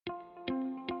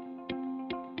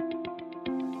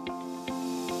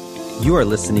You are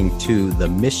listening to the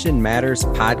Mission Matters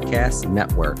Podcast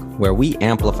Network, where we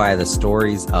amplify the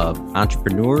stories of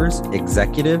entrepreneurs,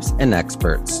 executives, and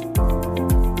experts.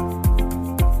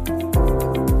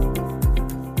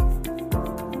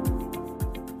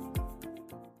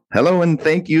 Hello, and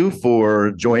thank you for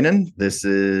joining. This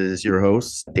is your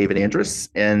host, David Andrus,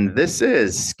 and this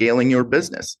is Scaling Your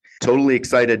Business. Totally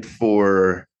excited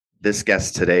for this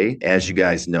guest today. As you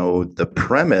guys know, the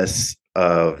premise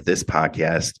of this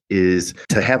podcast is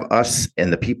to have us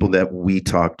and the people that we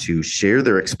talk to share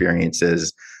their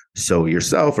experiences so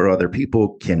yourself or other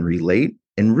people can relate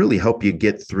and really help you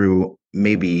get through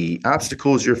maybe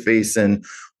obstacles you're facing,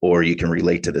 or you can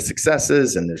relate to the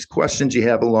successes and there's questions you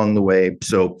have along the way.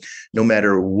 So no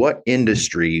matter what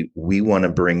industry, we want to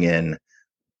bring in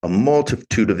a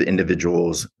multitude of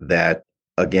individuals that,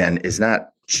 again, is not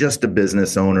just a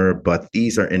business owner, but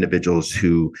these are individuals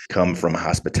who come from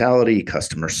hospitality,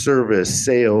 customer service,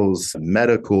 sales,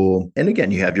 medical. And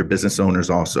again, you have your business owners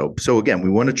also. So again, we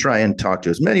want to try and talk to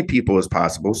as many people as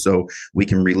possible so we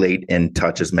can relate and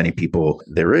touch as many people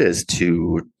there is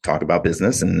to talk about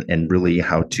business and really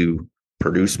how to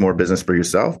produce more business for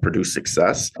yourself, produce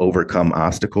success, overcome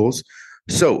obstacles.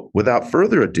 So without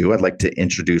further ado, I'd like to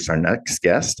introduce our next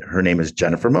guest. Her name is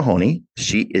Jennifer Mahoney.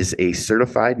 She is a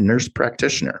certified nurse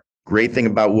practitioner. Great thing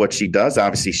about what she does,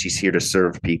 obviously she's here to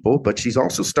serve people, but she's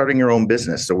also starting her own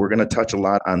business. So we're going to touch a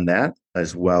lot on that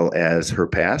as well as her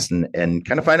past and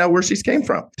kind of find out where she's came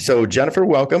from. So Jennifer,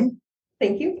 welcome.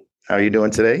 Thank you. How are you doing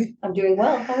today? I'm doing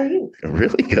well. How are you?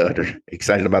 Really good.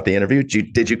 Excited about the interview.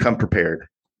 Did you come prepared?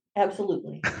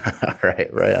 Absolutely. All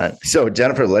right, right on. So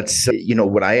Jennifer,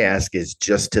 what I ask is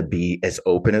just to be as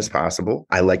open as possible.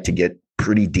 I like to get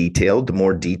pretty detailed. The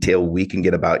more detail we can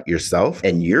get about yourself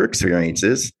and your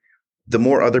experiences, the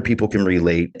more other people can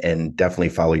relate and definitely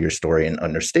follow your story and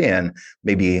understand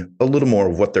maybe a little more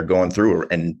of what they're going through,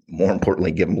 and more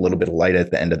importantly, give them a little bit of light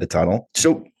at the end of the tunnel.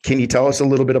 So can you tell us a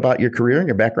little bit about your career and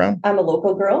your background? I'm a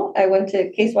local girl. I went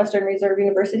to Case Western Reserve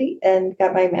University and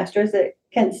got my master's at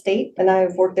Kent State. And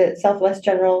I've worked at Southwest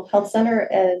General Health Center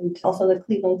and also the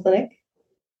Cleveland Clinic.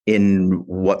 In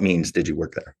what means did you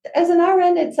work there? As an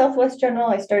RN at Southwest General,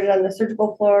 I started on the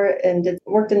surgical floor and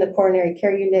worked in the coronary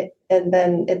care unit. And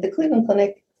then at the Cleveland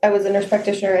Clinic, I was a nurse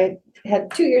practitioner. I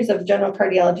had 2 years of general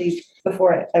cardiology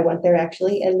before I went there,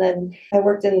 actually. And then I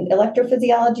worked in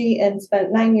electrophysiology and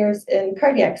spent 9 years in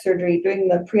cardiac surgery doing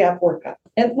the pre-op workup.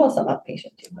 And some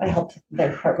outpatient too. I helped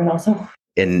that department also.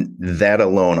 In that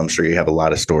alone, I'm sure you have a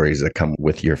lot of stories that come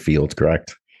with your field,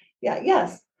 correct? Yeah,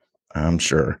 yes. I'm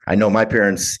sure. I know my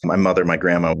parents, my mother, my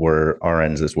grandma were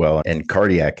RNs as well, and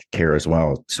cardiac care as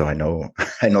well. So I know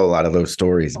a lot of those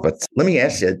stories. But let me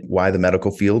ask you, why the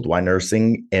medical field? Why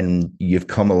nursing? And you've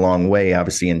come a long way,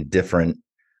 obviously, in different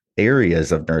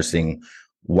areas of nursing.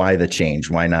 Why the change?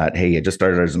 Why not, hey, I just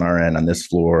started as an RN on this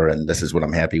floor and this is what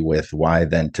I'm happy with. Why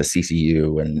then to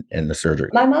CCU and the surgery?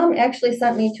 My mom actually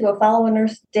sent me to a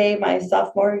follow-a-nurse day my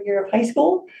sophomore year of high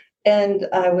school. And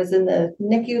I was in the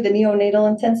NICU, the neonatal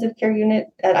intensive care unit,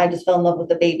 and I just fell in love with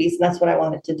the babies, and that's what I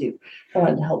wanted to do. I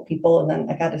wanted to help people, and then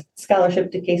I got a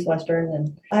scholarship to Case Western,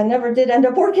 and I never did end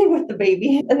up working with the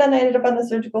baby. And then I ended up on the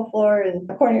surgical floor and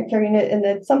a coronary care unit, and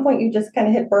at some point you just kind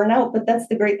of hit burnout, but that's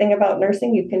the great thing about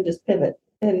nursing. You can just pivot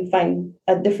and find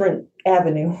a different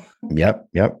avenue. Yep.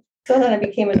 So then I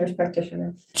became a nurse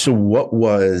practitioner. So what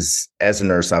was, as a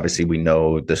nurse, obviously we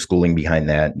know the schooling behind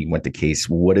that. You went to Case.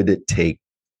 What did it take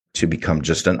to become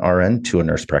just an RN to a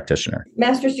nurse practitioner?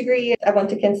 Master's degree, I went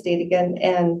to Kent State again,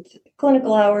 and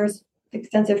clinical hours,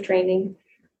 extensive training.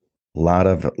 A lot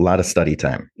of study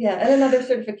time. Yeah, and another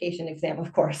certification exam,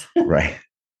 of course. Right.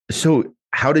 So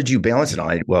how did you balance it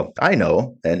all? Well, I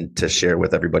know, and to share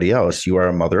with everybody else, you are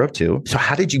a mother of two. So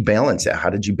how did you balance it? How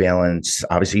did you balance,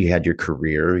 obviously you had your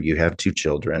career, you have 2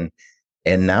 children,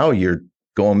 and now you're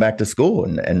going back to school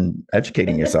and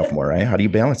educating yourself more, right? How do you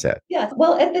balance that? Yeah,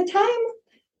 well, at the time,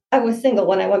 I was single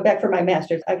when I went back for my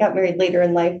master's. I got married later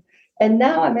in life. And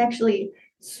now I'm actually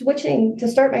switching to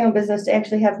start my own business to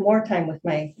actually have more time with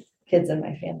my kids and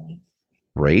my family.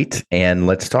 Great. And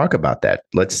let's talk about that.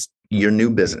 Your new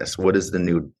business. What is the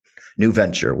new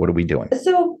venture? What are we doing?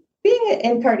 So being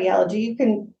in cardiology, you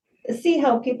can see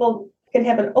how people can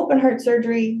have an open heart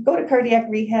surgery, go to cardiac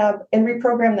rehab, and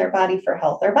reprogram their body for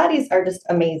health. Our bodies are just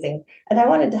amazing. And I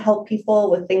wanted to help people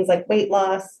with things like weight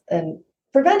loss and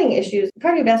preventing issues.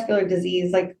 Cardiovascular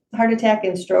disease like heart attack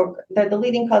and stroke, they're the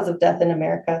leading cause of death in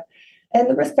America. And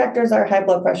the risk factors are high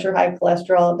blood pressure, high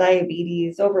cholesterol,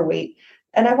 diabetes, overweight.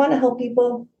 And I want to help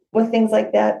people with things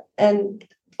like that. And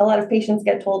a lot of patients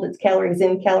get told it's calories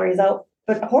in, calories out.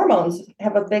 But hormones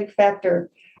have a big factor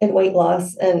in weight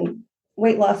loss. And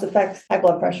weight loss affects high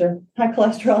blood pressure, high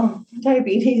cholesterol,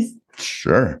 diabetes.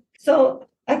 Sure. So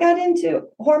I got into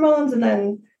hormones, and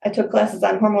then I took classes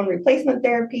on hormone replacement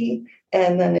therapy.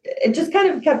 And then it just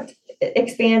kind of kept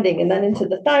expanding, and then into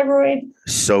the thyroid.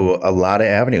 So a lot of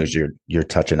avenues you're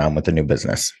touching on with the new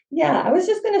business. Yeah, I was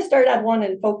just going to start on one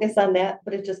and focus on that,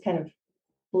 but it just kind of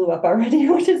blew up already,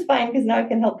 which is fine because now I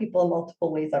can help people in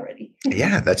multiple ways already.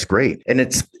 Yeah, that's great. And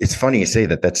it's funny you say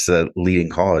that. That's a leading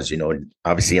cause,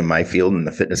 obviously in my field, in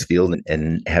the fitness field,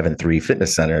 and having 3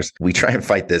 fitness centers, we try and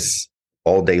fight this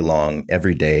all day long,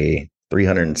 every day,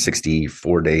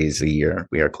 364 days a year.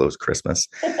 We are closed Christmas,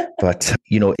 but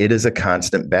it is a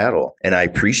constant battle. And I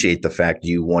appreciate the fact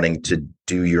you wanting to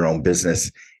do your own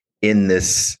business in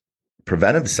this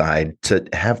preventive side to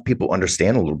have people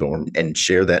understand a little bit more and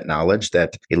share that knowledge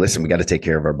that, hey, listen, we got to take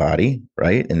care of our body,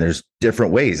 right? And there's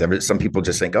different ways. Some people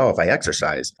just think, oh, if I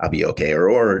exercise, I'll be okay.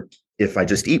 Or if I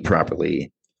just eat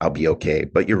properly, I'll be okay.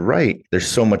 But you're right. There's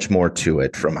so much more to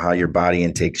it, from how your body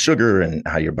intakes sugar and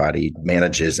how your body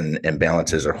manages and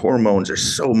balances our hormones.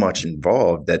 There's so much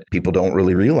involved that people don't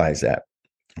really realize that,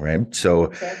 right? So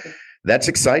Exactly. That's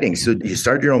exciting. So you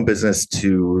started your own business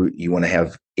you want to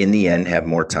have, in the end, have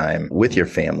more time with your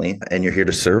family, and you're here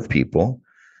to serve people,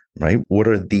 right? What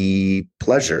are the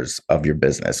pleasures of your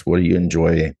business? What do you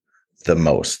enjoy the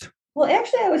most? Well,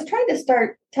 actually, I was trying to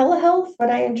start telehealth, but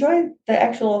I enjoy the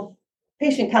actual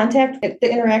patient contact,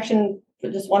 the interaction,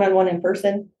 just one-on-one in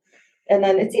person. And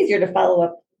then it's easier to follow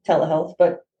up telehealth,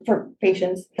 but for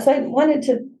patients. So I wanted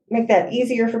to make that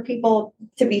easier for people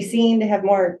to be seen, to have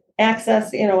more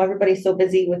access. Everybody's so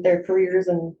busy with their careers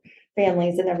and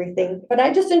families and everything. But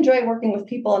I just enjoy working with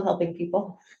people and helping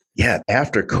people. Yeah.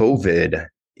 After COVID,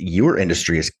 your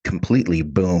industry has completely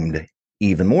boomed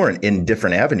even more in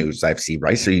different avenues I've seen,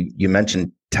 right? So you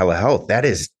mentioned telehealth. That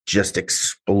is just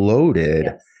exploded.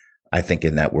 Yes. I think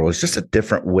in that world, it's just a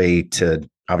different way to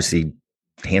obviously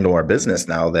handle our business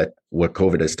now, that what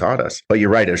COVID has taught us. But you're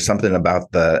right. There's something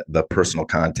about the personal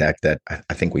contact that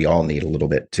I think we all need a little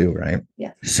bit too, right?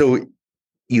 Yeah. So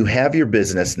you have your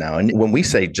business now. And when we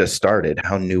say just started,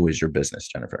 how new is your business,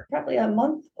 Jennifer? Probably a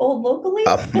month old locally.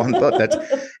 A month old.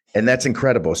 That's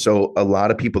incredible. So a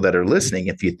lot of people that are listening,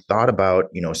 if you thought about,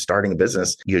 starting a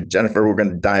business, Jennifer, we're going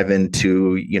to dive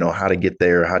into, how to get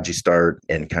there, how'd you start,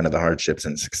 and kind of the hardships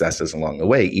and successes along the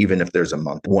way, even if there's a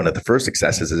month. One of the first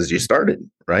successes is you started,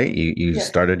 right? You Yes.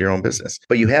 started your own business,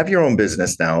 but you have your own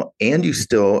business now, and you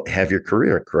still have your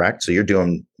career, correct? So you're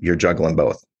juggling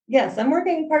both. Yes, I'm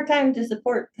working part-time to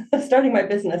support starting my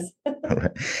business.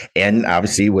 And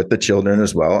obviously with the children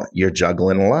as well, you're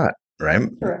juggling a lot, right?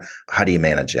 Correct. How do you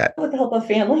manage that? With the help of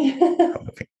family.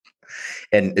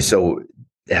 And so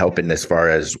helping as far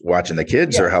as watching the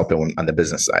kids, or Yes. helping on the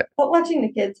business side? But watching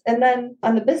the kids. And then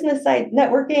on the business side,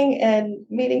 networking and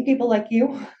meeting people like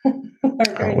you who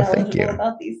are very well, thank you. knowledgeable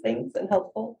about these things and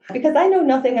helpful. Because I know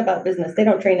nothing about business. They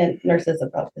don't train nurses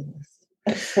about business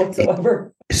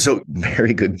whatsoever. So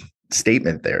very good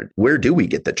statement there. Where do we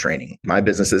get the training? My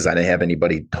businesses, I didn't have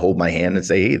anybody hold my hand and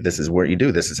say, hey, this is what you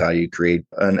do. This is how you create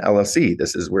an LLC.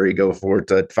 This is where you go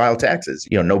to file taxes.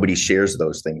 Nobody shares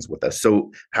those things with us.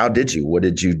 So what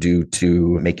did you do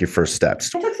to make your first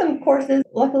steps? I took some courses.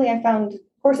 Luckily, I found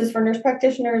courses for nurse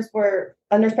practitioners where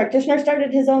a nurse practitioner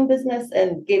started his own business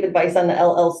and gave advice on the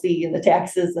LLC and the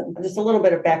taxes and just a little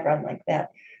bit of background like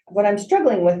that. What I'm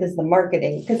struggling with is the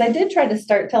marketing, because I did try to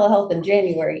start telehealth in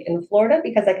January in Florida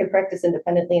because I could practice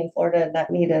independently in Florida and not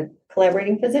need a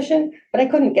collaborating physician, but I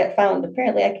couldn't get found.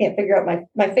 Apparently, I can't figure out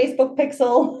my Facebook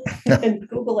pixel and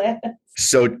Google Ads.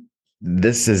 So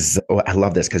I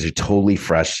love this because you're totally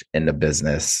fresh in the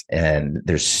business and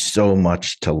there's so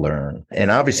much to learn.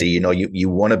 And obviously, you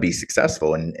want to be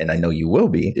successful, and I know you will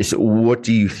be. So what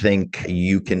do you think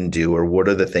you can do, or what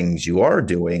are the things you are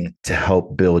doing to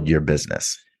help build your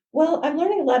business? Well, I'm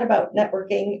learning a lot about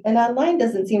networking, and online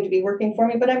doesn't seem to be working for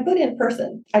me, but I'm good in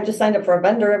person. I just signed up for a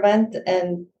vendor event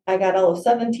and I got all of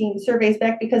 17 surveys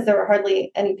back because there were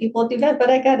hardly any people at the event, but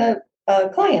I got a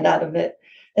client out of it.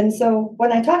 And so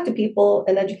when I talk to people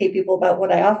and educate people about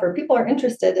what I offer, people are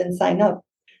interested and sign up.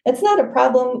 It's not a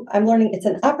problem. I'm learning it's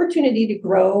an opportunity to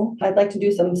grow. I'd like to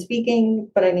do some speaking,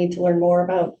 but I need to learn more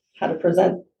about how to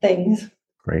present things.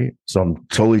 Great. So I'm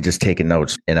totally just taking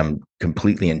notes, and I'm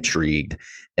completely intrigued.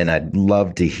 And I'd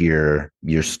love to hear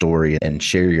your story and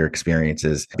share your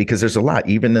experiences, because there's a lot,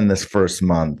 even in this first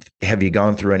month. Have you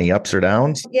gone through any ups or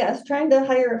downs? Yes, trying to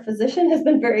hire a physician has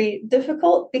been very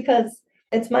difficult because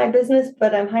it's my business,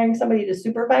 but I'm hiring somebody to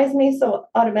supervise me. So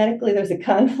automatically there's a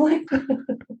conflict.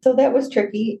 So that was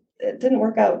tricky. It didn't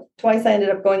work out. Twice I ended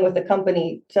up going with the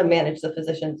company to manage the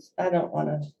physicians. I don't want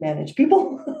to manage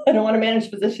people. I don't want to manage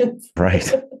physicians.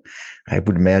 Right. I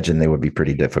would imagine they would be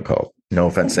pretty difficult. No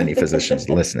offense to any physicians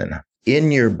listening.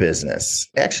 In your business,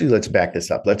 actually, let's back this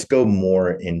up. Let's go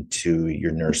more into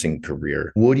your nursing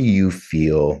career. What do you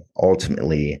feel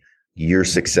ultimately your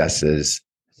successes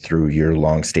through your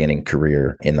longstanding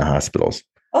career in the hospitals?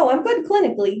 Oh, I'm good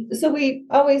clinically. So we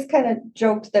always kind of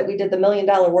joked that we did the $1 million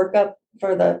workup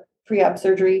for the pre-op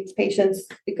surgery patients,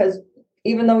 because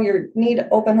even though you need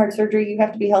open heart surgery, you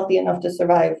have to be healthy enough to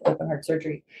survive open heart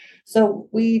surgery. So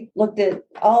we looked at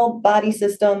all body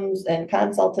systems and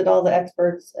consulted all the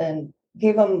experts and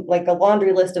gave them like a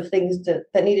laundry list of things that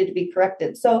needed to be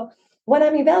corrected. So when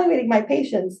I'm evaluating my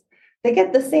patients, they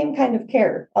get the same kind of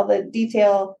care, all the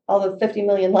detail, all the 50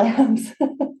 million labs.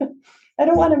 I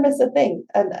don't want to miss a thing.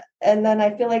 And then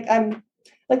I feel like I'm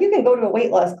like, you can go to a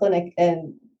weight loss clinic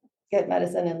and get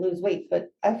medicine and lose weight, but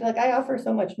I feel like I offer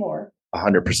so much more.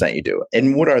 100% you do.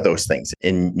 And what are those things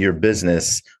in your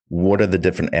business? What are the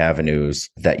different avenues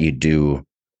that you do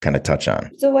kind of touch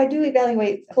on? So I do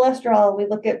evaluate cholesterol. We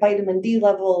look at vitamin D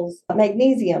levels,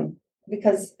 magnesium,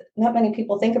 because not many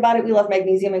people think about it. We love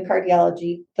magnesium in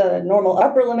cardiology. The normal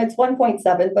upper limit's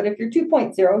 1.7, but if you're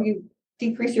 2.0, you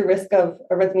decrease your risk of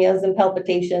arrhythmias and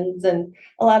palpitations. And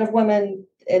a lot of women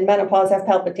in menopause have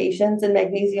palpitations, and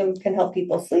magnesium can help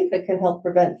people sleep. It can help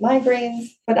prevent migraines,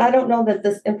 but I don't know that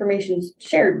this information is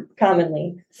shared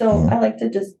commonly. So I like to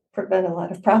just prevent a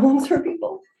lot of problems for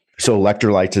people. So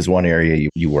electrolytes is one area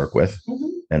you work with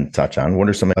and touch on. What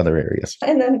are some other areas?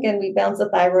 And then again, we balance the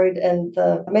thyroid and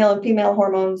the male and female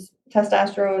hormones,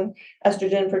 testosterone,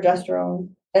 estrogen, progesterone.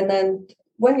 And then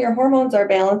when your hormones are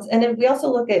balanced, and then we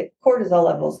also look at cortisol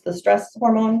levels, the stress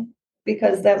hormone,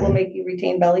 because that will make you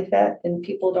retain belly fat, and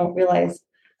people don't realize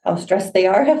how stressed they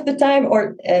are half the time,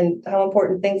 and how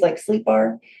important things like sleep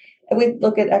are. And we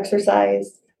look at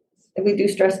exercise, and we do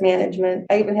stress management.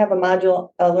 I even have a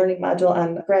learning module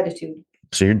on gratitude.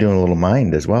 So you're doing a little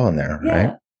mind as well in there,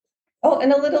 right? Oh,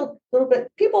 and a little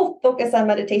bit. People focus on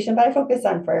meditation, but I focus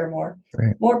on prayer more.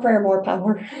 Right. More prayer, more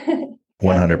power.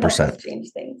 100%.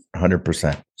 Change things.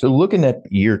 100%. So looking at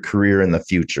your career in the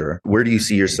future, where do you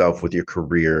see yourself with your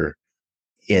career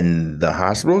in the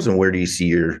hospitals, and where do you see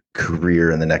your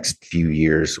career in the next few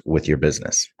years with your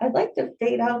business? I'd like to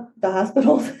fade out the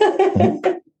hospitals.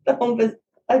 The home visit.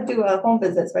 I do home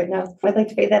visits right now. I'd like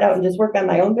to fade that out and just work on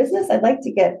my own business. I'd like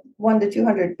to get 100 to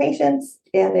 200 patients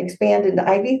and expand into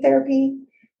IV therapy,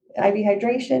 IV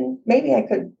hydration. Maybe I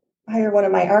could hire one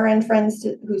of my RN friends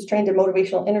who's trained in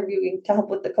motivational interviewing to help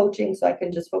with the coaching, so I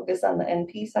can just focus on the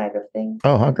NP side of things.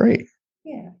 Oh, how great.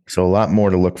 Yeah. So a lot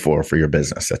more to look for your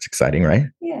business. That's exciting, right?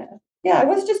 Yeah. Yeah. I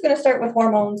was just going to start with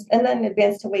hormones and then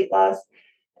advance to weight loss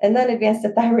and then advance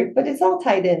to thyroid, but it's all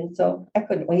tied in. So I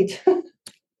couldn't wait.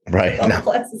 Right. No,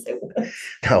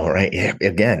 right. Yeah.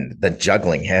 Again, the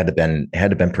juggling had to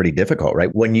been pretty difficult,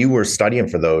 right? When you were studying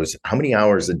for those, how many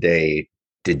hours a day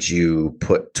did you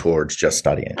put towards just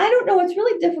studying? I don't know. It's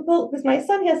really difficult because my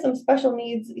son has some special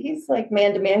needs. He's like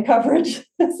man-to-man coverage.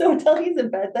 So until he's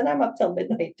in bed, then I'm up till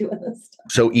midnight doing this stuff.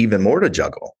 So even more to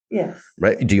juggle. Yes.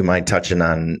 Right. Do you mind touching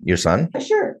on your son?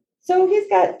 Sure. So he's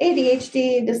got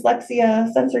ADHD,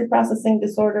 dyslexia, sensory processing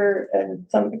disorder, and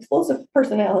some explosive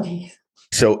personalities.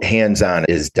 So hands-on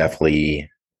is definitely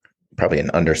probably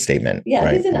an understatement. Yeah,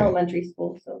 right? He's in elementary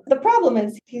school. So the problem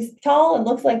is he's tall and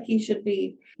looks like he should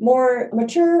be more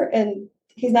mature, and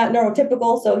he's not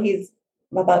neurotypical. So he's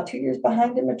about 2 years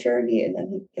behind in maturity, and then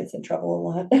he gets in trouble a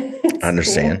lot.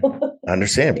 Understand.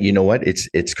 You know what?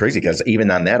 It's crazy because even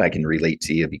on that, I can relate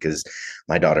to you because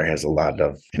my daughter has a lot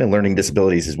of kind of learning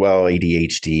disabilities as well,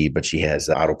 ADHD, but she has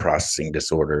auto processing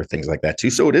disorder, things like that too.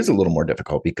 So it is a little more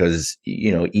difficult because,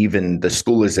 even the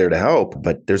school is there to help,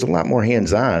 but there's a lot more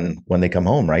hands-on when they come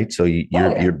home, right? So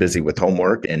you're busy with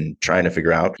homework and trying to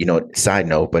figure out, side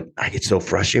note, but I get so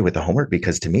frustrated with the homework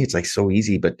because to me, it's like so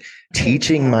easy, but I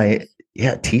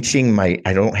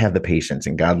don't have the patience,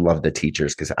 and God love the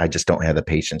teachers because I just don't have the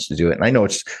patience to do it. And I know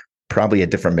it's probably a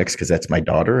different mix because that's my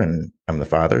daughter and I'm the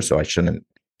father, so I shouldn't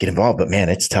get involved. But man,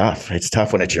 it's tough. It's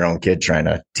tough when it's your own kid trying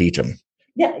to teach them.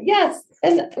 Yeah. Yes.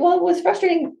 And it was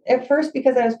frustrating at first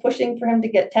because I was pushing for him to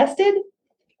get tested,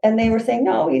 and they were saying,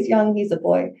 "No, he's young. He's a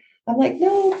boy." I'm like,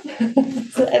 "No."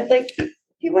 So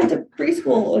he went to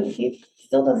preschool and he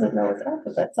still doesn't know his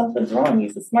alphabet. Something's wrong.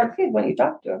 He's a smart kid when you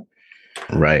talk to him.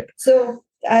 Right. So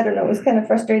I don't know. It was kind of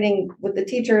frustrating with the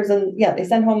teachers, and they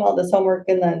send home all this homework,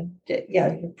 and then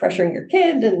you're pressuring your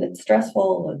kid, and it's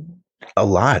stressful. And A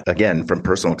lot. Again, from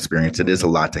personal experience, it is a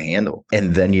lot to handle.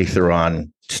 And then you throw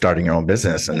on starting your own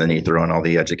business, and then you throw on all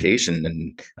the education.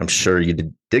 And I'm sure you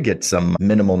did get some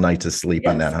minimal nights of sleep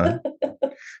on that, huh?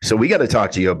 So we got to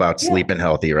talk to you about sleeping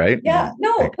healthy, right? Yeah,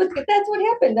 no, but that's what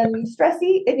happened. Then you stress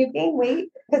eat and you gain weight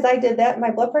because I did that.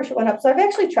 My blood pressure went up. So I've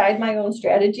actually tried my own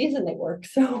strategies and they work.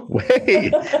 So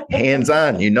way hands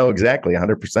on, exactly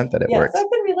 100% that it works. So I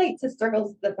can relate to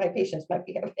struggles that my patients might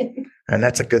be having. And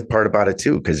that's a good part about it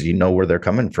too, because you know where they're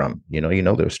coming from. You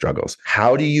know those struggles.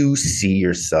 How do you see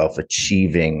yourself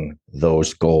achieving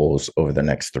those goals over the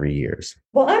next 3 years?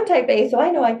 Well, I'm type A, so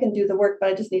I know I can do the work, but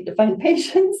I just need to find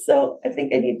patients. So I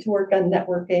think I need to work on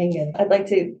networking, and I'd like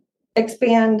to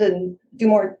expand and do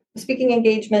more speaking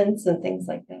engagements and things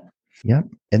like that. Yeah.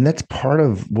 And that's part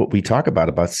of what we talk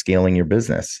about scaling your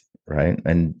business, right?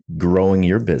 And growing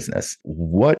your business.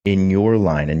 What in your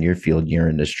line, in your field, your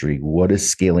industry, what does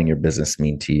scaling your business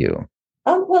mean to you?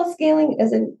 Well, scaling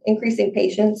is increasing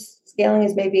patients. Scaling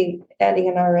is maybe adding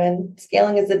an RN.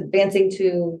 Scaling is advancing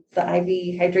to the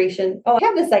IV hydration. Oh, I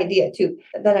have this idea too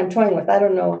that I'm toying with. I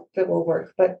don't know if it will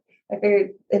work, but I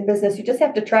figured in business, you just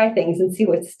have to try things and see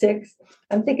what sticks.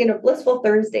 I'm thinking of Blissful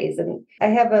Thursdays, and I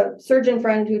have a surgeon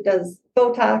friend who does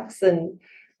Botox, and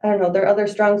I don't know, there are other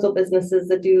Strongsville businesses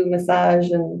that do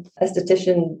massage and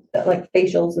esthetician, like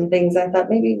facials and things. I thought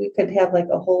maybe we could have like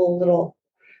a whole little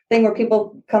thing where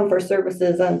people come for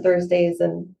services on Thursdays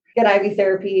and get IV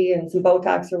therapy and some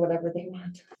Botox or whatever they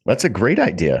want. That's a great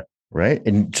idea, right?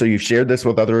 And so you've shared this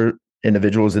with other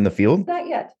individuals in the field? Not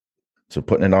yet. So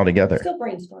putting it all together. Still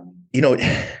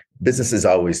brainstorming. Business is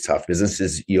always tough.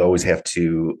 Businesses, you always have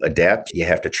to adapt. You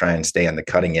have to try and stay on the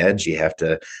cutting edge. You have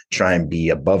to try and be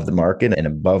above the market and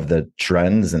above the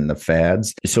trends and the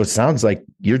fads. So it sounds like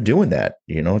you're doing that.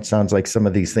 It sounds like some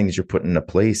of these things you're putting into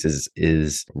place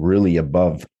is really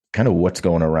above kind of what's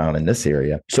going around in this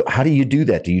area. So how do you do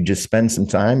that? Do you just spend some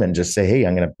time and just say, hey,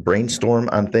 I'm going to brainstorm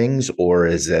on things? Or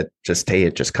is it just, hey,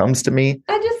 it just comes to me?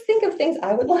 I just think of things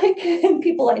I would like and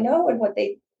people I know and what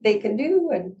they can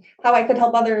do and how I could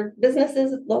help other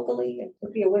businesses locally. It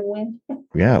would be a win-win.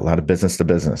 Yeah, a lot of business to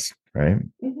business, right?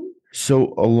 Mm-hmm.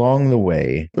 So along the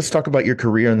way, let's talk about your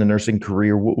career and the nursing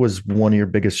career. What was one of your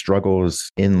biggest struggles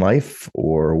in life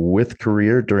or with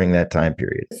career during that time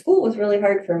period? School was really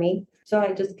hard for me. So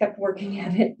I just kept working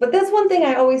at it. But that's one thing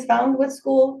I always found with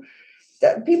school.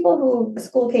 That people who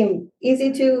school came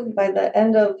easy to, by the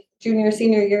end of junior,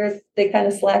 senior year, they kind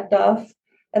of slacked off.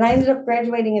 And I ended up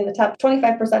graduating in the top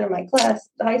 25% of my class,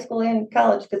 high school and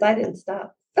college, because I didn't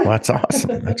stop. Well, that's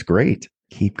awesome. That's great.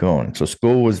 Keep going. So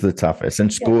school was the toughest.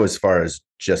 And school as far as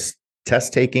just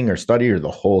test taking or study or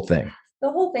the whole thing?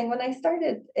 The whole thing. When I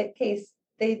started at Case,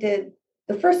 they did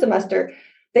the first semester.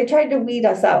 They tried to weed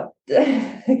us out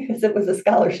because it was a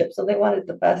scholarship. So they wanted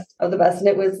the best of the best. And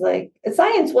it was like,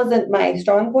 science wasn't my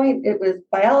strong point. It was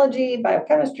biology,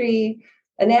 biochemistry,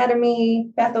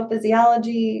 anatomy,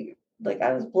 pathophysiology. Like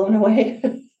I was blown away.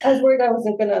 I was worried I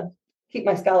wasn't going to keep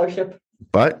my scholarship.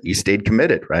 But you stayed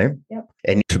committed, right? Yep.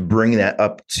 And to bring that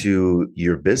up to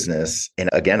your business. And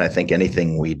again, I think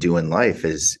anything we do in life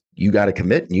is you got to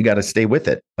commit and you got to stay with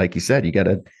it. Like you said, you got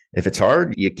to, if it's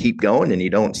hard, you keep going and you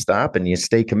don't stop and you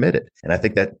stay committed. And I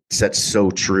think that sets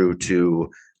so true to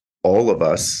all of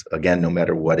us. Again, no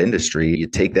matter what industry, you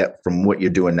take that from what you're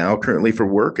doing now currently for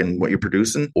work and what you're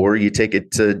producing, or you take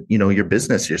it to, your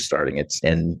business you're starting.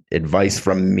 And advice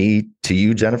from me to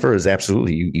you, Jennifer, is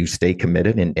absolutely you stay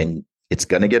committed and it's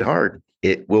going to get hard.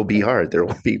 It will be hard. There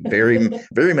will be very,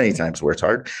 very many times where it's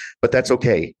hard, but that's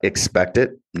okay. Expect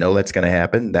it. Know that's going to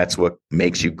happen. That's what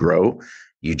makes you grow.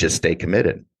 You just stay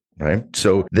committed. Right.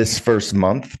 So this first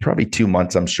month, probably 2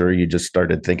 months, I'm sure you just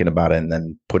started thinking about it and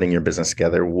then putting your business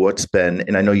together. What's been,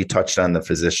 and I know you touched on the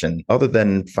physician, other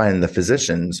than finding the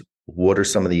physicians, what are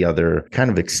some of the other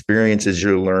kind of experiences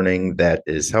you're learning that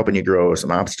is helping you grow, some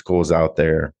obstacles out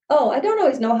there? Oh, I don't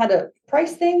always know how to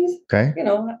price things. Okay.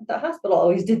 The hospital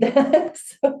always did that.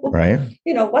 So, right.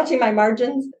 Watching my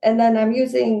margins. And then I'm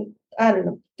using,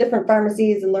 different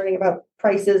pharmacies and learning about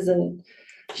prices and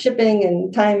shipping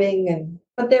and timing.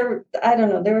 But there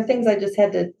were things I just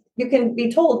had to, you can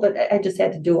be told, but I just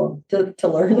had to do them to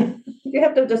learn. You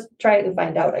have to just try it and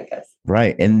find out, I guess.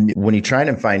 Right. And when you try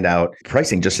and find out,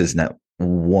 pricing just is not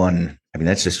one.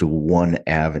 That's just one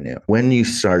avenue. When you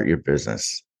start your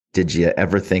business, did you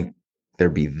ever think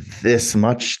there'd be this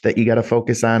much that you got to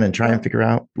focus on and try and figure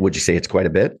out? Would you say it's quite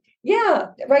a bit? Yeah,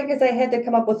 right. Because I had to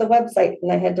come up with a website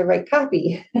and I had to write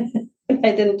copy.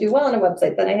 I didn't do well on a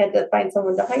website. Then I had to find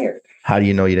someone to hire. How do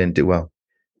you know you didn't do well?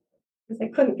 because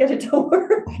I couldn't get it to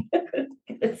work.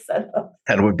 Get it set up.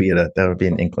 That would be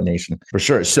an inclination for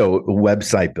sure. So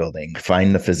website building,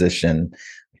 find the physician,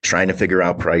 trying to figure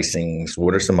out pricings.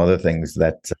 What are some other things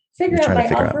that Figure you're out trying my to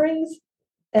figure out? offerings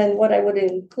and what I would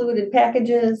include in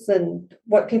packages and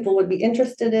what people would be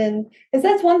interested in. Because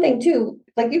that's one thing too.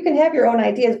 Like you can have your own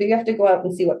ideas, but you have to go out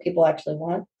and see what people actually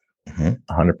want.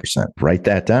 100%. Write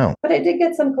that down. But I did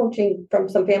get some coaching from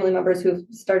some family members who've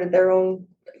started their own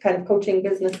kind of coaching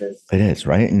businesses. It is,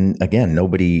 right? And again,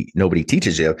 nobody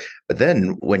teaches you. But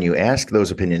then when you ask those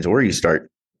opinions or you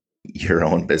start your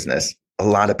own business, a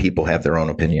lot of people have their own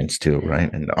opinions too,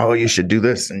 right? And, oh, you should do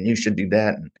this and you should do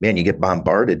that. And man, you get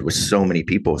bombarded with so many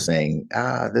people saying,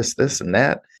 this and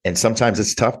that. And sometimes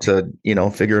it's tough to,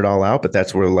 figure it all out. But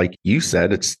that's where, like you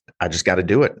said, I just got to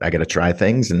do it. I got to try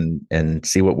things and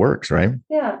see what works, right?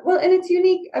 Yeah. Well, and it's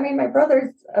unique. I mean, my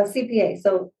brother's a CPA,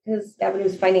 so his avenue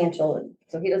is financial. And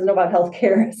so he doesn't know about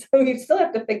healthcare. So you still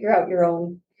have to figure out your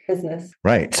own business.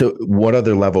 Right. So what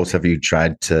other levels have you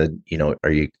tried to,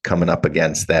 are you coming up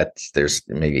against that there's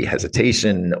maybe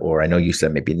hesitation, or I know you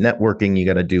said maybe networking you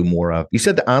got to do more of. You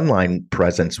said the online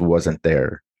presence wasn't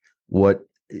there.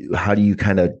 How do you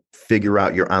kind of figure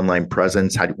out your online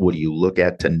presence? What do you look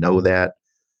at to know that?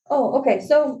 Oh, okay.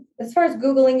 So as far as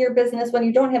Googling your business, when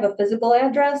you don't have a physical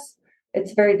address,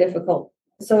 it's very difficult.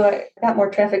 So I got more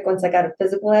traffic once I got a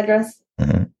physical address.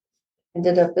 Mm-hmm. And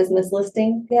did a business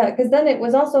listing. Yeah, because then it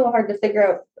was also hard to figure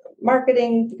out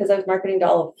marketing because I was marketing to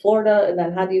all of Florida. And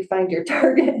then how do you find your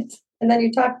target? And then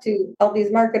you talk to all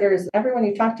these marketers. Everyone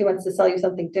you talk to wants to sell you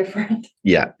something different.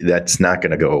 Yeah, that's not going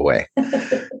to go away.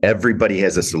 Everybody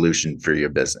has a solution for your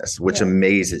business, which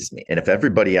amazes me. And if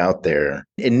everybody out there,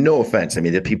 and no offense, I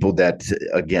mean, the people that,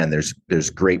 again, there's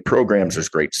great programs, there's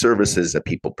great services that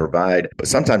people provide. But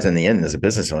sometimes in the end, as a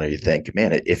business owner, you think,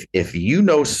 man, if you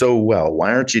know so well,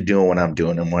 why aren't you doing what I'm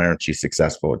doing? And why aren't you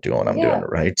successful at doing what I'm doing?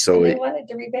 Right. So I wanted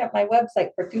to revamp my website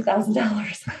for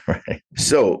 $2,000. Right.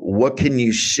 So what can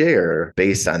you share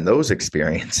based on those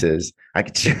experiences? I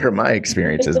could share my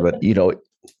experiences, but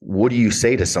what do you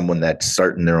say to someone that's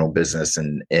starting their own business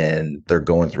and they're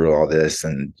going through all this,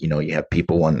 and you have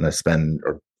people wanting to spend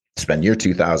your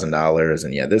 $2,000,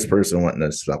 and this person wanting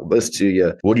to sell this to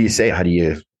you? What do you say? How do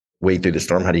you wade through the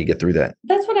storm? How do you get through that?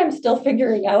 That's what I'm still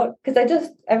figuring out, because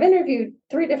I've interviewed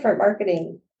 3 different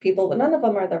marketing people, but none of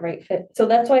them are the right fit. So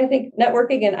that's why I think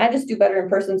networking, and I just do better in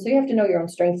person. So you have to know your own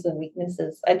strengths and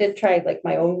weaknesses. I did try like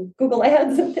my own Google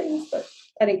ads and things, but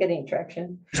I didn't get any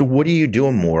traction. So what are you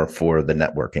doing more for the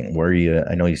networking?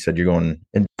 I know you said you're going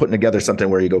and putting together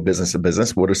something where you go business to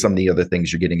business. What are some of the other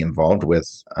things you're getting involved with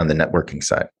on the networking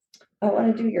side? I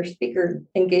want to do your speaker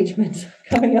engagement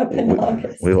coming up in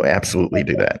August. We will absolutely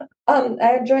do that.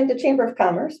 I joined the Chamber of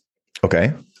Commerce.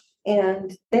 Okay.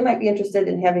 And they might be interested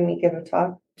in having me give a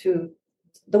talk to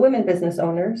the women business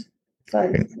owners. So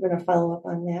I'm going to follow up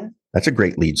on that. That's a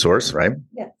great lead source, right?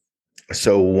 Yeah.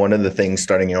 So one of the things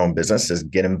starting your own business is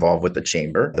get involved with the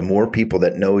chamber. The more people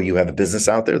that know you have a business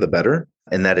out there, the better.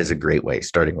 And that is a great way,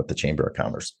 starting with the Chamber of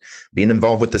Commerce. Being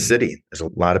involved with the city. There's a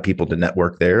lot of people to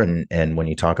network there. And when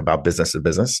you talk about business to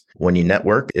business, when you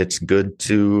network, it's good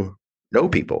to know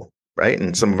people, right?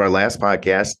 And some of our last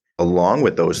podcasts, along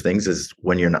with those things, is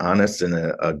when you're an honest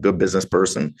and a good business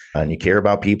person and you care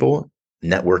about people,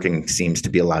 networking seems to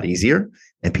be a lot easier,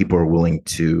 and people are willing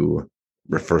to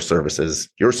refer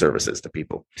your services to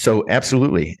people. So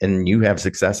absolutely. And you have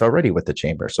success already with the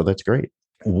chamber. So that's great.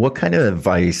 What kind of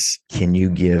advice can you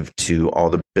give to all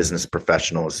the business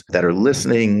professionals that are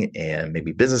listening and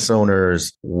maybe business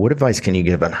owners? What advice can you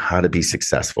give on how to be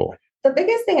successful? The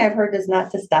biggest thing I've heard is not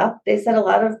to stop. They said a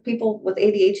lot of people with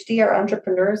ADHD are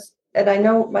entrepreneurs. And I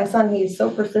know my son, he's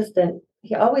so persistent.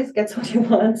 He always gets what he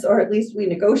wants, or at least we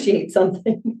negotiate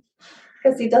something,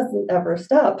 because he doesn't ever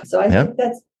stop. So I think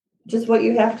that's just what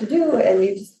you have to do. And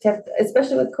you just have to,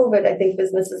 especially with COVID, I think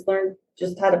businesses learn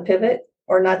just how to pivot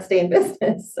or not stay in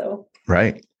business. So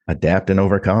right. Adapt and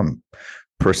overcome.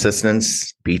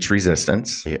 Persistence beats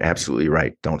resistance. You're absolutely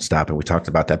right. Don't stop. And we talked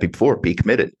about that before. Be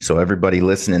committed. So everybody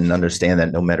listen and understand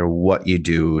that no matter what you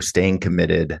do, staying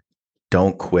committed,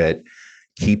 don't quit,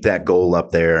 keep that goal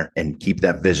up there and keep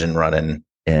that vision running,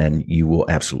 and you will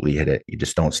absolutely hit it. You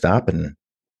just don't stop and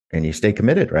you stay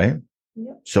committed, right?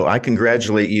 Yep. So I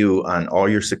congratulate you on all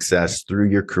your success through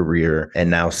your career and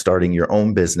now starting your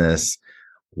own business.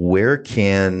 Where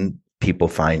can people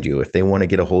find you if they want to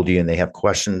get a hold of you and they have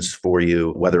questions for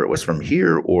you, whether it was from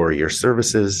here or your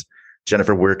services?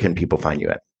 Jennifer, where can people find you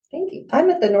at? Thank you. I'm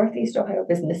at the Northeast Ohio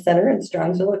Business Center in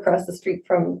Strongsville, across the street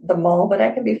from the mall, but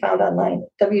I can be found online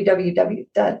at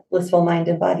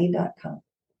www.blissfulmindandbody.com.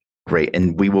 Great.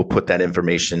 And we will put that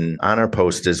information on our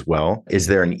post as well. Is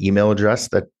there an email address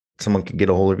that someone can get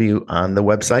a hold of you on the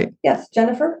website? Yes,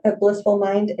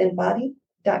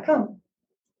 Jennifer@blissfulmindandbody.com.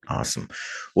 Awesome.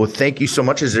 Well, thank you so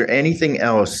much. Is there anything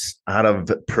else out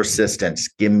of persistence?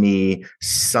 Give me,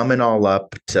 sum it all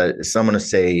up to someone to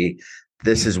say,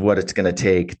 this is what it's going to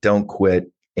take. Don't quit.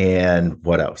 And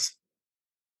what else?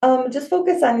 Just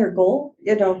focus on your goal.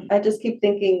 I just keep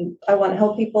thinking, I want to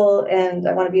help people and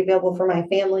I want to be available for my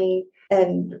family,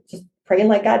 and just praying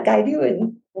like God guide you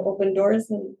and open doors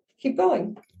and keep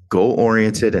going. Goal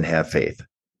oriented and have faith.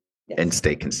 Yes. And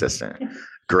stay consistent.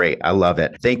 Great. I love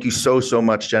it. Thank you so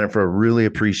much, Jennifer. Really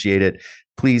appreciate it.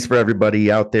 Please, for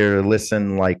everybody out there,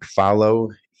 listen, like, follow.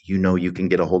 You can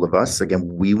get a hold of us. Again,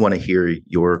 we want to hear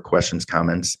your questions,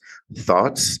 comments,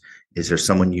 thoughts. Is there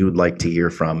someone you would like to hear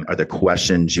from? Are there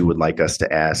questions you would like us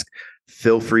to ask?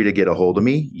 Feel free to get a hold of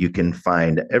me. You can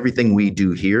find everything we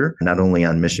do here, not only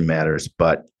on Mission Matters,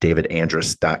 but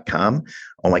davidandrus.com.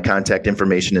 All my contact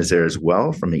information is there as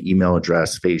well, from the email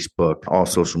address, Facebook, all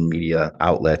social media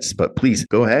outlets. But please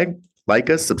go ahead, like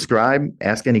us, subscribe,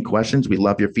 ask any questions. We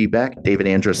love your feedback.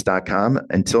 davidandrus.com.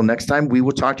 Until next time, we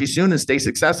will talk to you soon and stay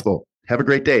successful. Have a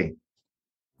great day.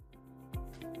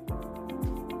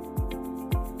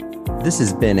 This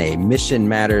has been a Mission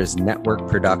Matters Network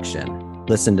production.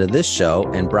 Listen to this show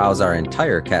and browse our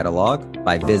entire catalog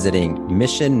by visiting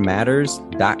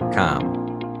missionmatters.com.